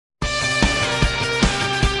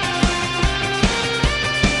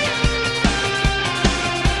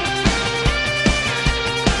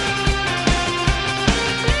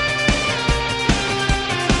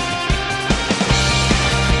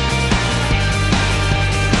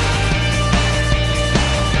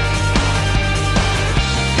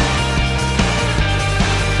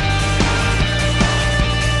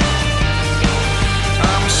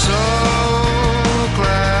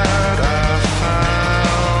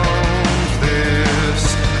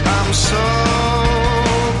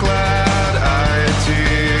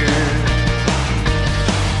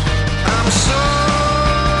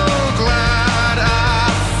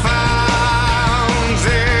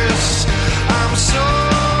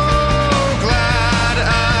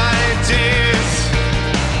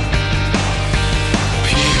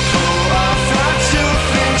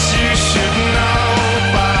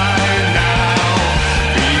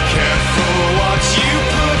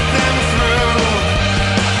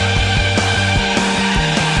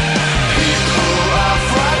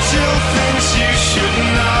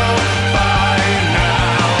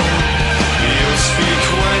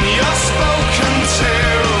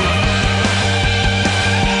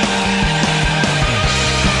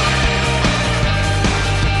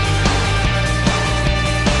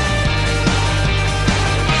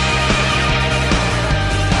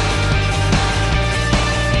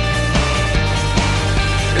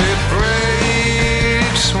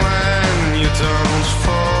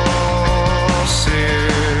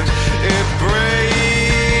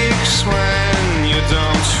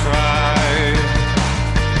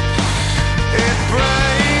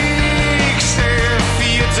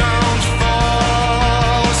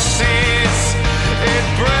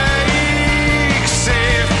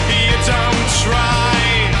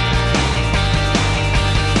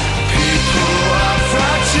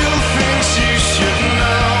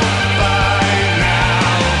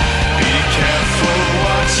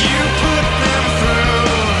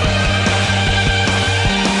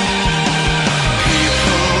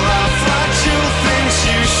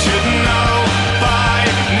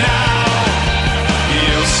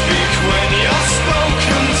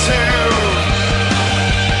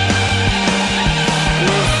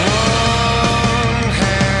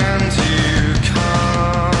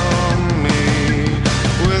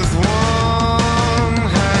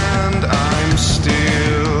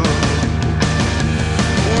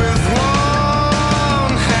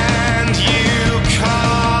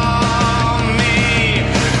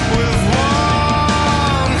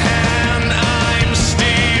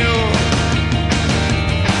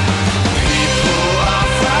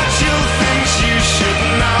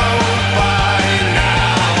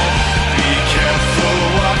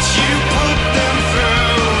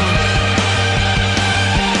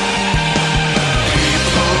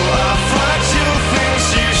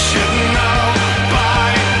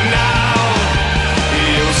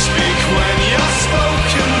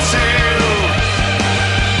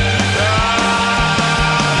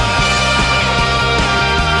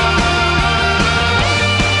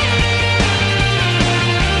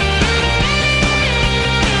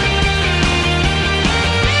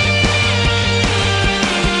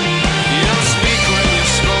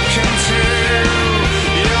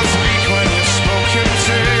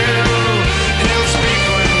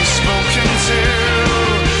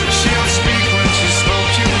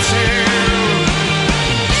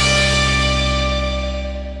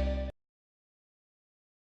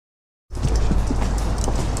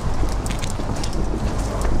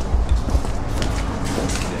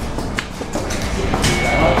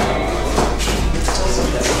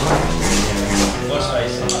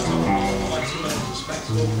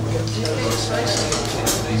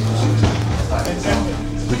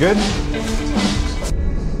good?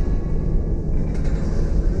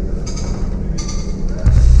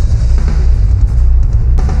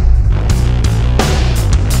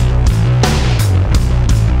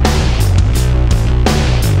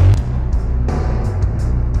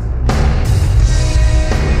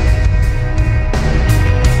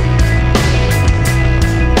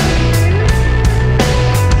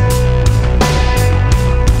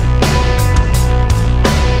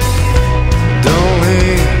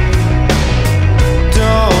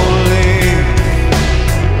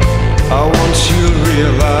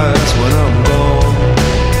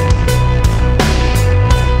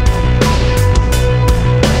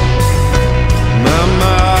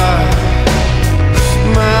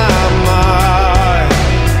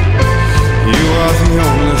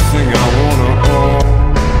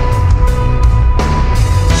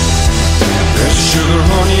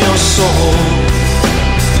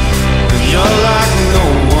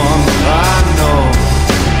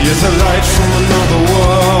 The light from another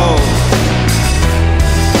world,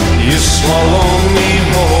 you swallow me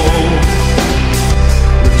whole,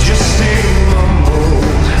 but just stay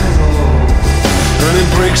mumbled hello. And it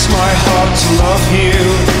breaks my heart to love you,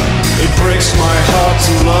 it breaks my heart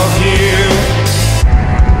to love you.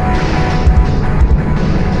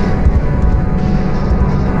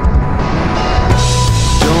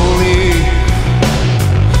 Don't leave,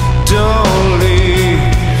 don't leave.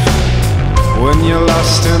 When you're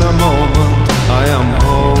lost in a moment, I am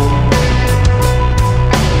home.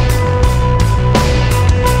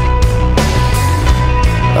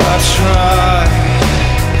 I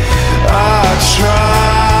try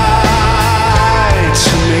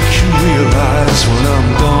to make you realize when I'm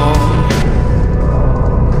gone.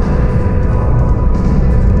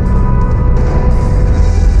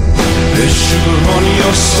 There's sugar on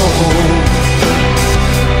your soul,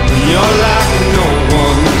 you're like no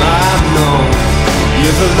one I know.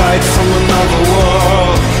 You're the light from another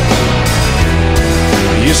world,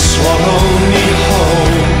 you swallow me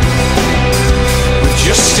whole, but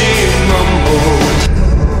just stay mumbled.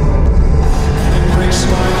 It breaks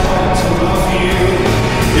my heart to love you,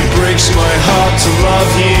 it breaks my heart to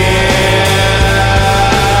love you.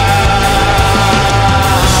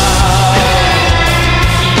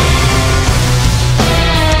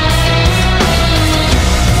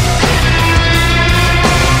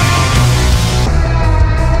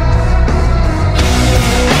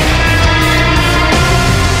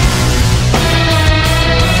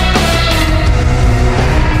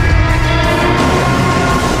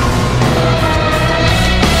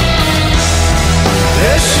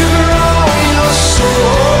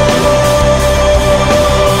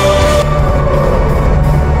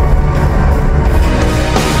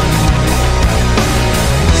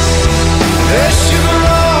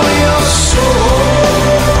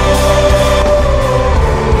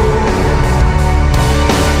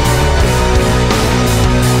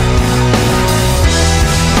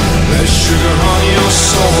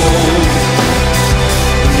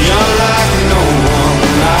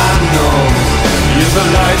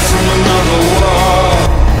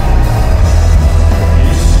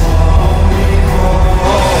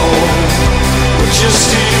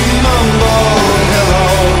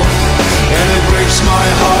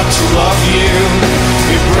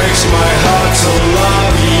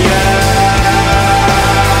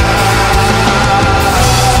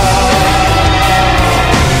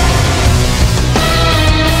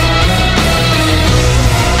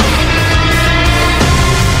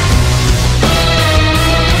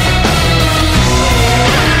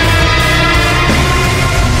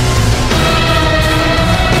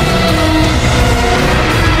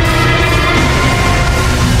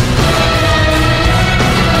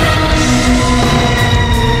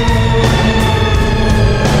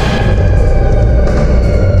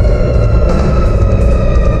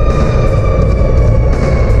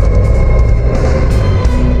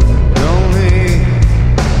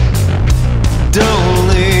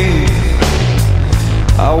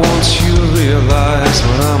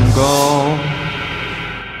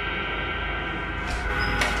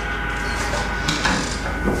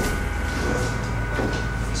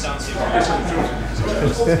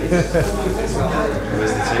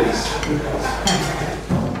 Where's the taste?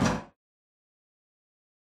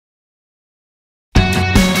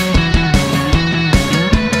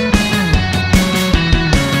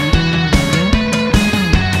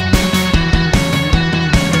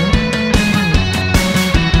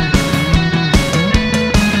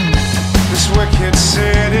 Wicked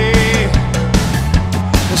city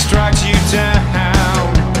has dragged you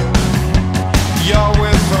down. You're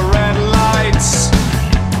with the red lights,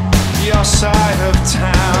 your side of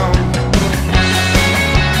town.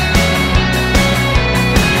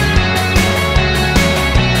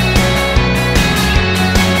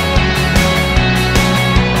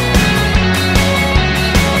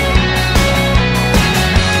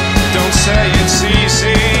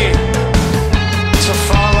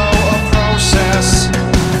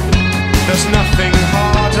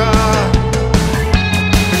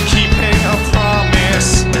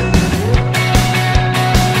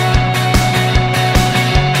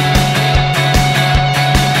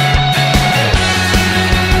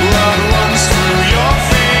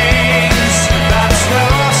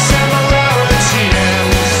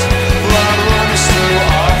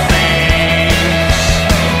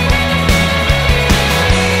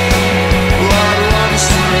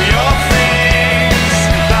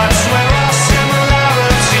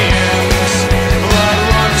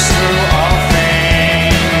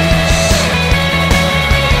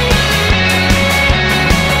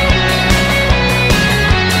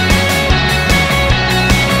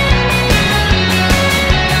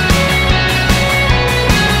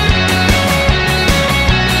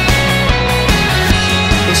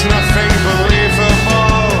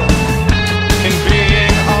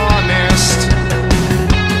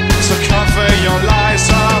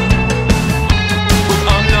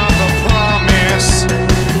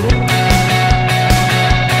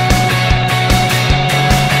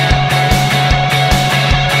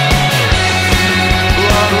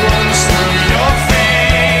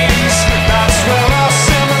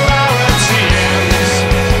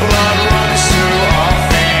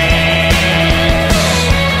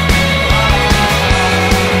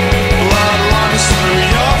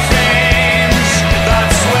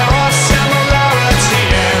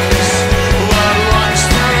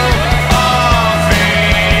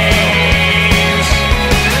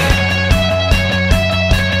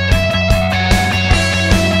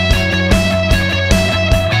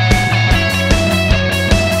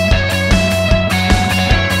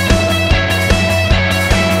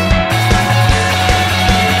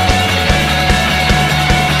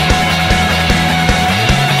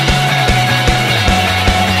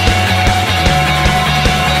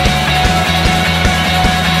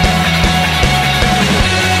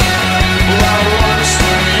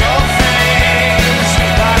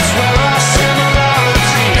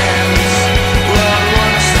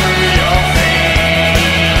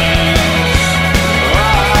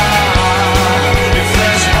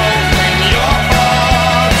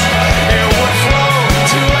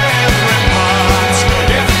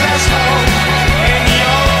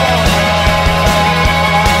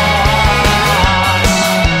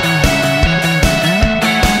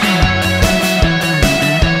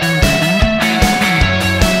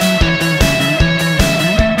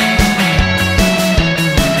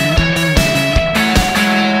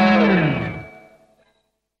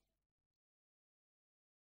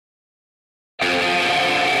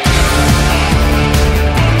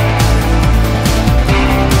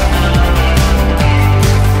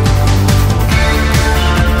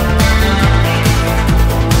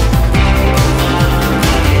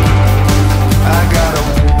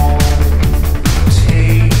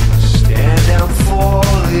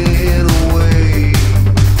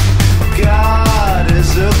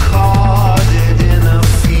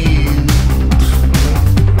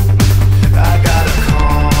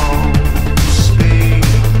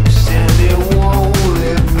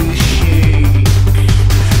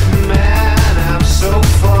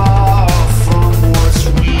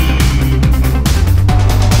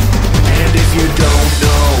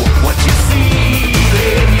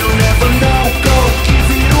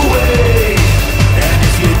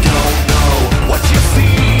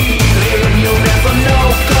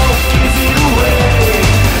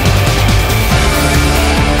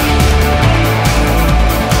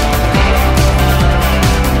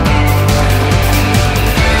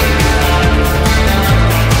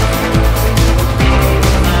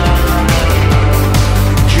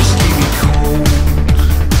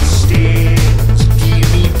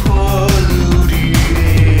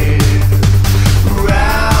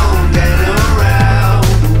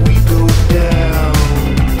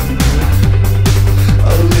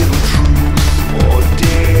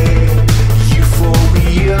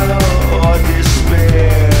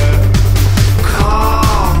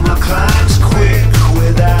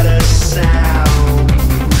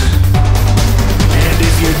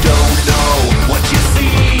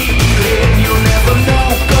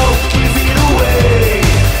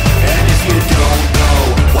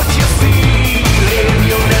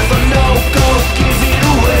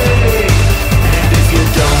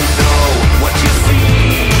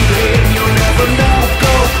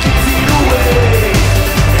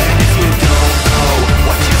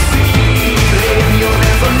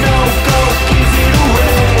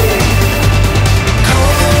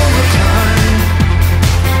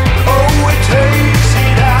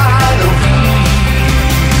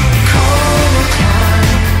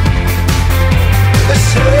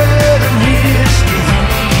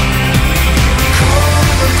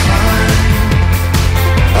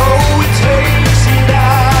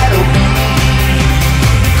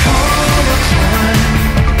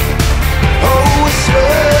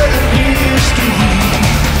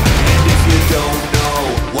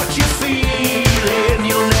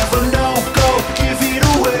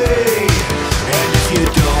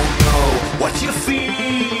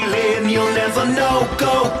 never know,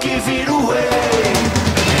 go give it away.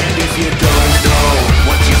 And if you don't know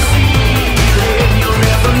what you're feeling, you'll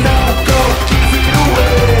never know, go give it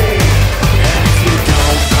away. And if you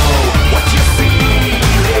don't know what you're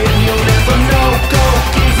feeling, you'll never know, go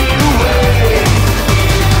give it away.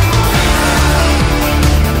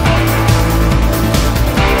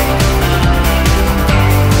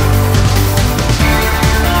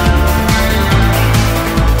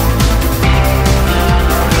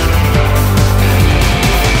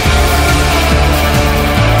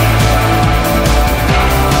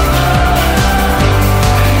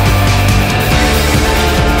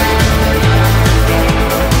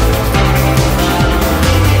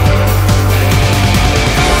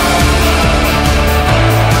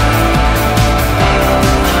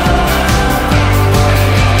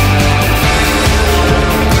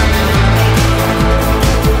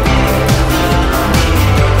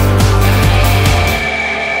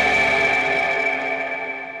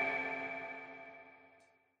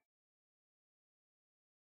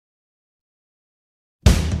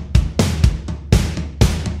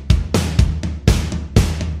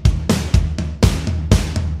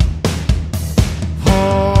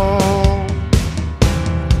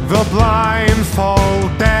 The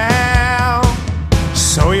blindfold down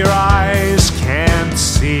so your eyes can't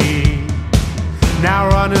see. Now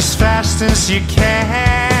run as fast as you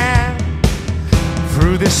can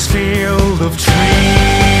through this field of trees.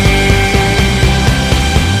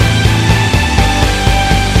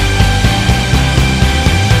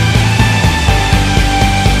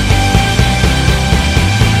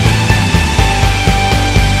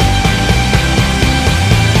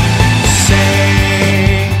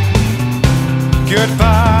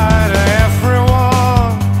 Goodbye to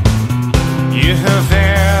everyone you have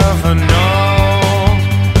ever known.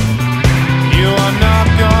 You are not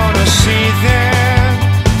gonna see them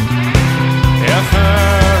ever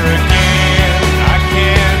again. I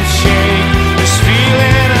can't shake this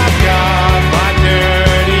feeling I've got. My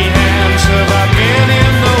dirty hands have I been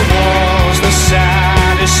in the walls. The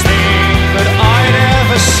saddest thing that I'd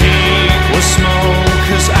ever seen was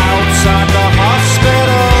smokers outside the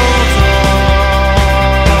hospital door.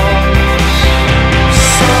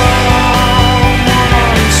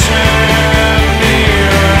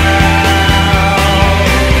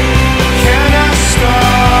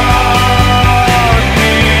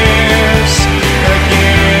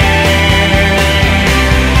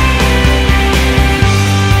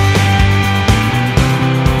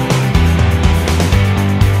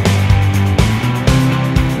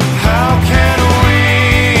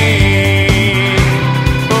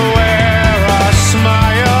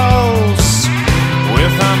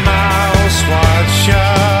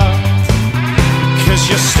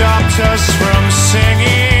 You stopped us from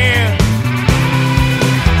singing.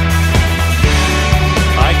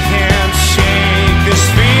 I can't shake this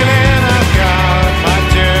feeling I've got. My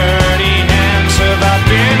dirty hands have I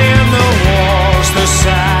been in the walls. The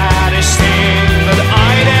saddest thing that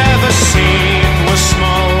I'd ever seen was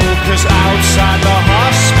smokers outside the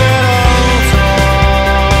hospital door.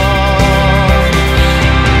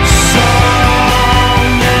 Someone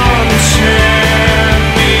turn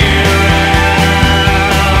me around.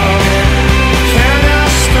 Can I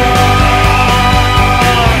start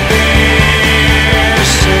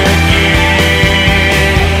this again?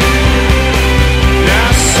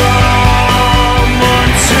 Now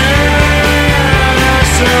someone turn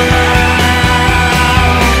us around.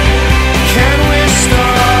 Can we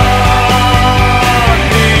start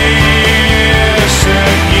this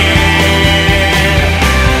again?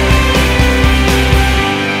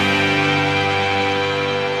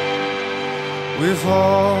 We've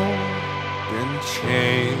all been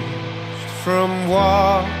changed from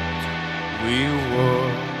what we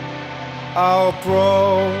were. Our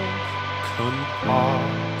broken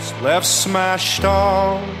parts left smashed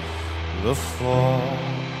on the floor.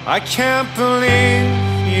 I can't believe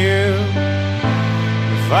you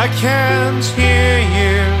if I can't hear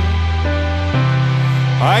you.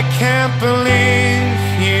 I can't believe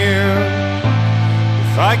you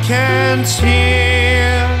if I can't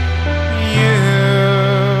hear you.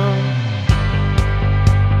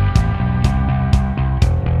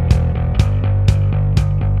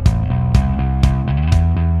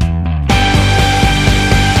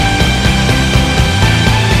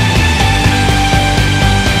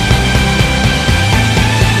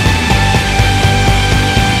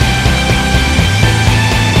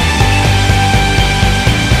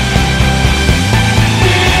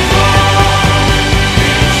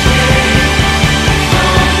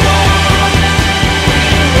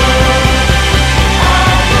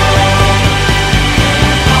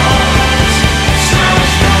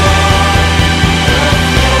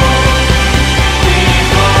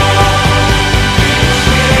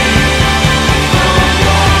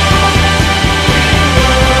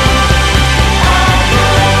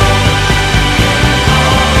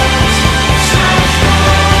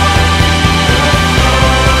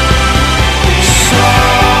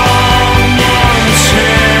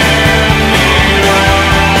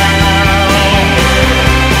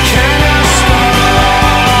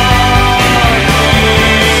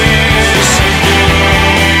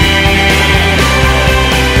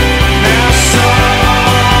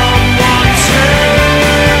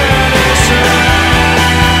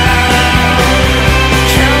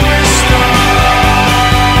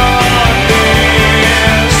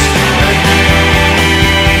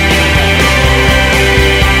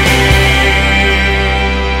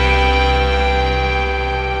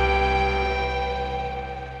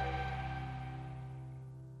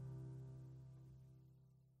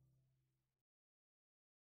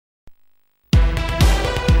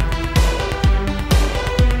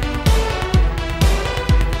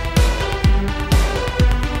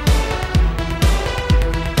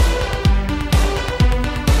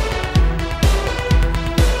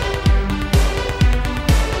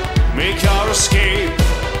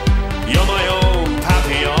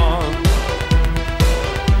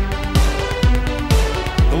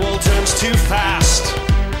 too fast.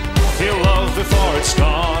 Feel love before it's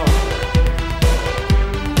gone.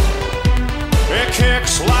 It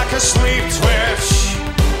kicks like a sleep twitch.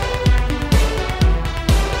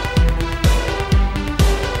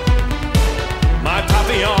 My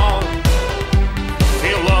papillon,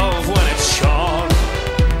 feel love when it's shone.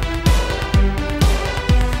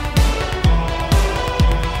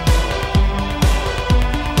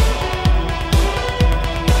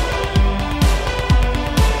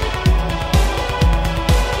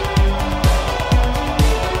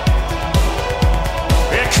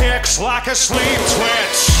 Like a sleep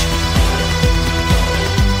twitch.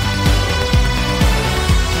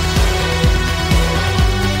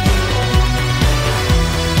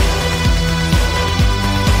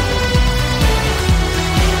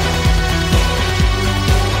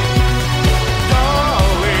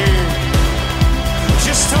 Darling,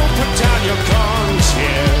 just don't put down your guns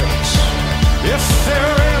yet. If there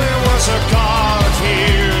really was a God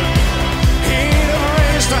here, he'd have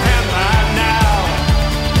raised a hand by now.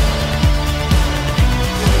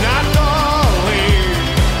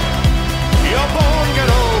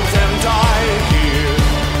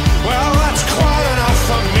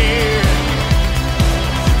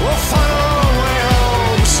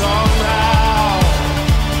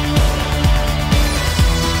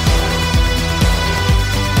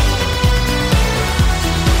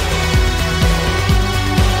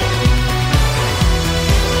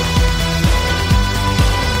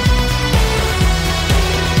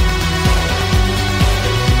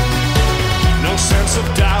 Of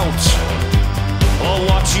doubt or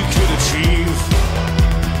what you could achieve.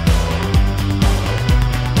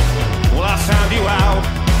 Well, I found you out.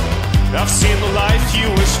 I've seen the life you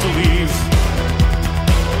wish to leave.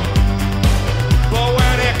 But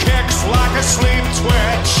when it kicks like a sleep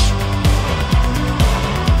twitch,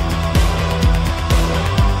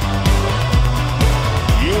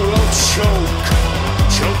 you will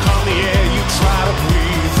choke on the air you try to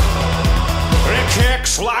breathe. It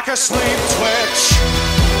kicks like a sleep twitch.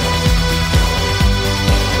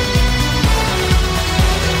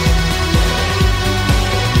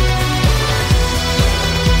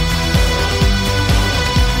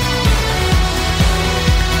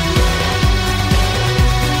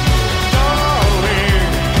 Darling,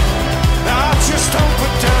 now just don't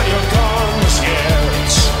put down your guns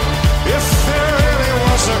yet. If there really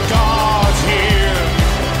was a God here,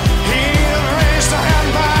 he'd have raised a hand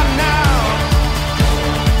by now.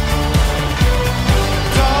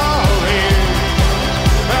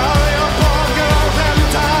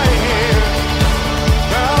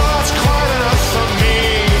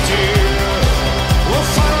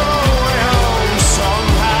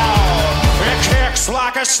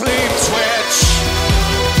 Like a sleep twitch.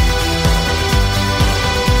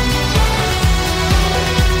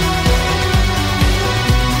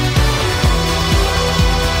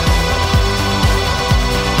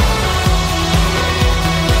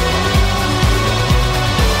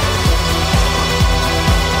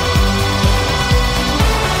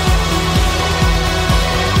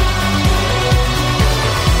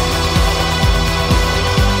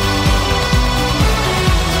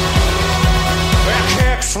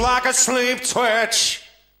 Like a sleep twitch.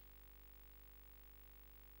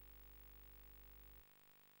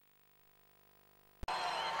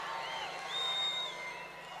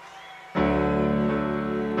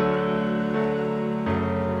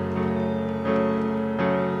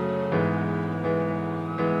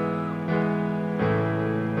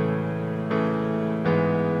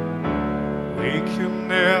 We can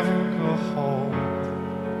never go home.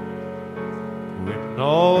 We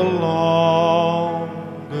no longer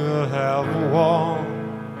have one.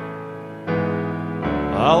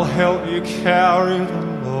 I'll help you carry the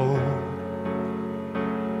load.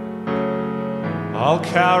 I'll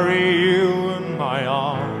carry you in my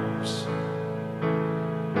arms.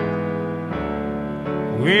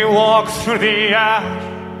 We walk through the ash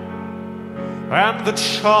and the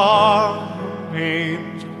charming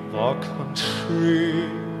the country.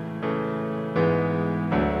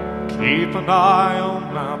 Keep an eye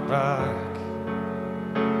on my back.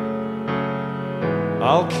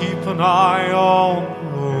 I'll keep an eye on the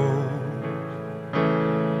road.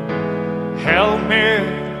 Help me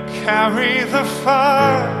carry the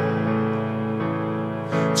fire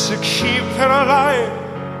to keep it alive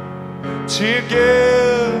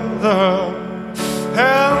together.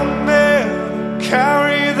 Help me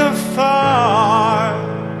carry the fire.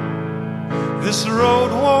 This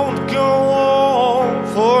road won't go on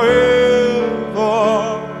forever.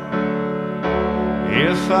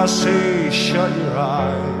 If I say shut your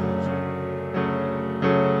eyes,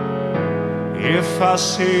 If I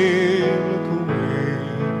say look away,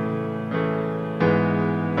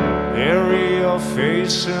 bury your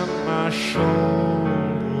face in my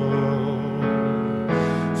shoulder,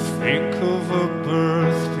 think of a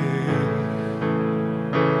birthday,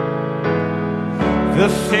 the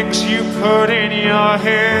things you put in your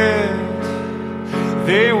head,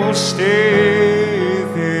 they will stay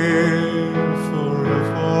there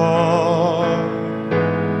forever.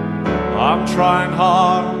 I'm trying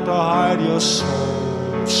hard to hide your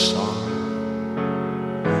soul, son,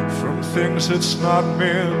 from things it's not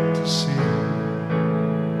meant to see.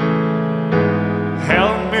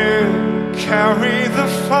 Help me carry the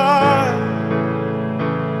fire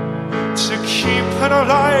to keep it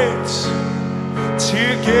alight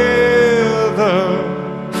together.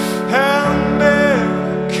 Help me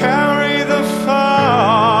carry the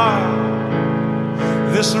fire.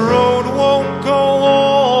 This road won't go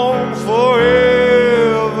on forever.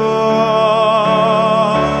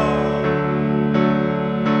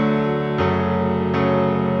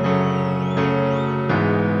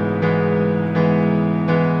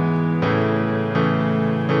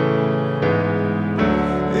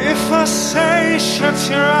 If I say shut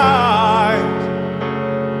your eyes,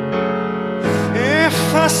 if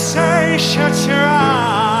I say shut your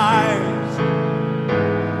eyes,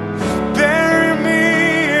 bury me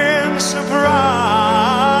in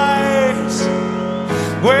surprise.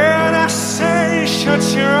 When I say shut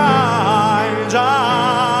your eyes,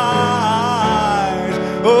 eyes,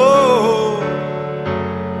 oh,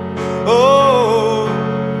 oh,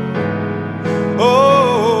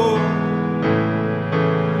 oh,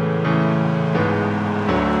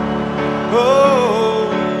 oh.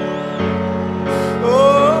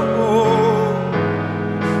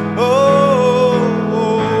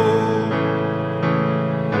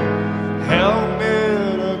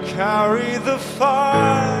 Carry the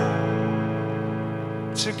fire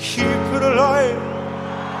to keep it alive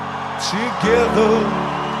together.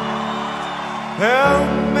 Help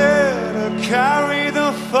me to carry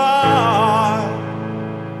the fire.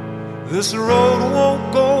 This road won't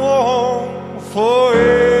go on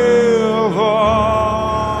forever.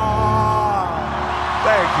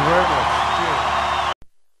 Thank you very much.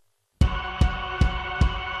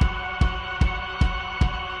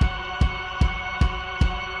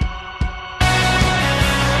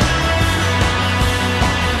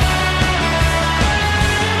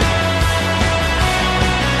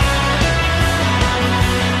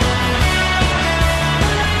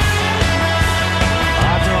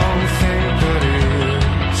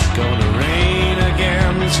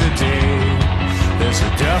 Today, there's a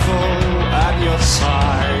devil at your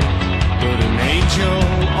side, but an angel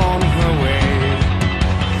on her way.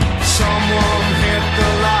 Someone hit the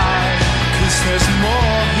light, 'cause there's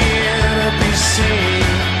more here to be seen.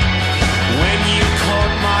 When you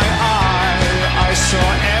caught my eye, I saw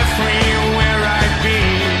everywhere I'd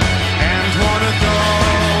been, and wanna go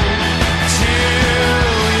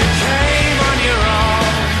till you came on your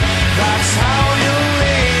own. That's how you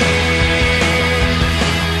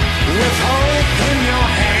with hope in your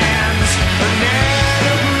hands, and net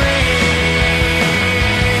of rain.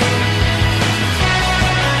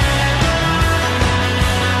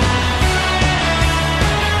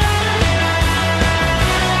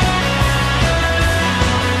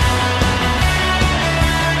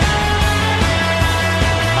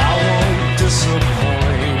 I won't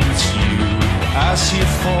disappoint you as you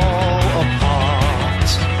fall apart.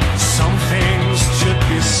 Some things should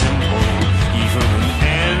be simple, even an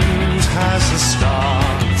end has a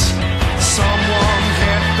start. Someone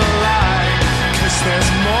hit the light, 'cause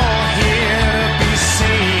there's more here to be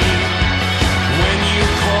seen. When you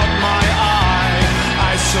caught my eye,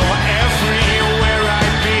 I saw everywhere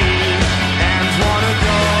I'd be, and wanna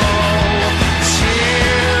go till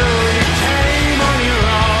you came on your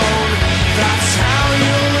own. That's how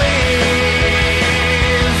you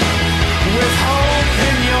live, with hope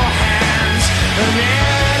in your hands, and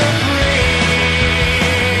air to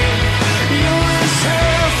breathe. You'll say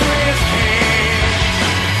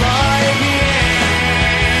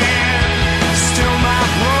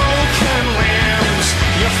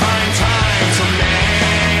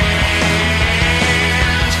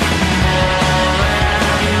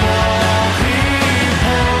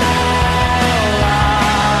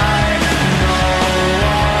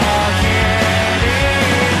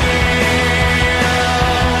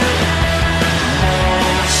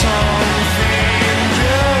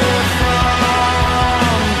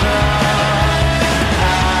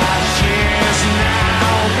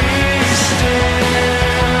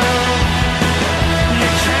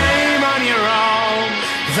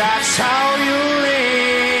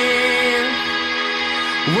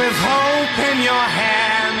hope in your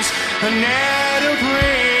hands, a net of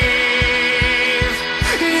green.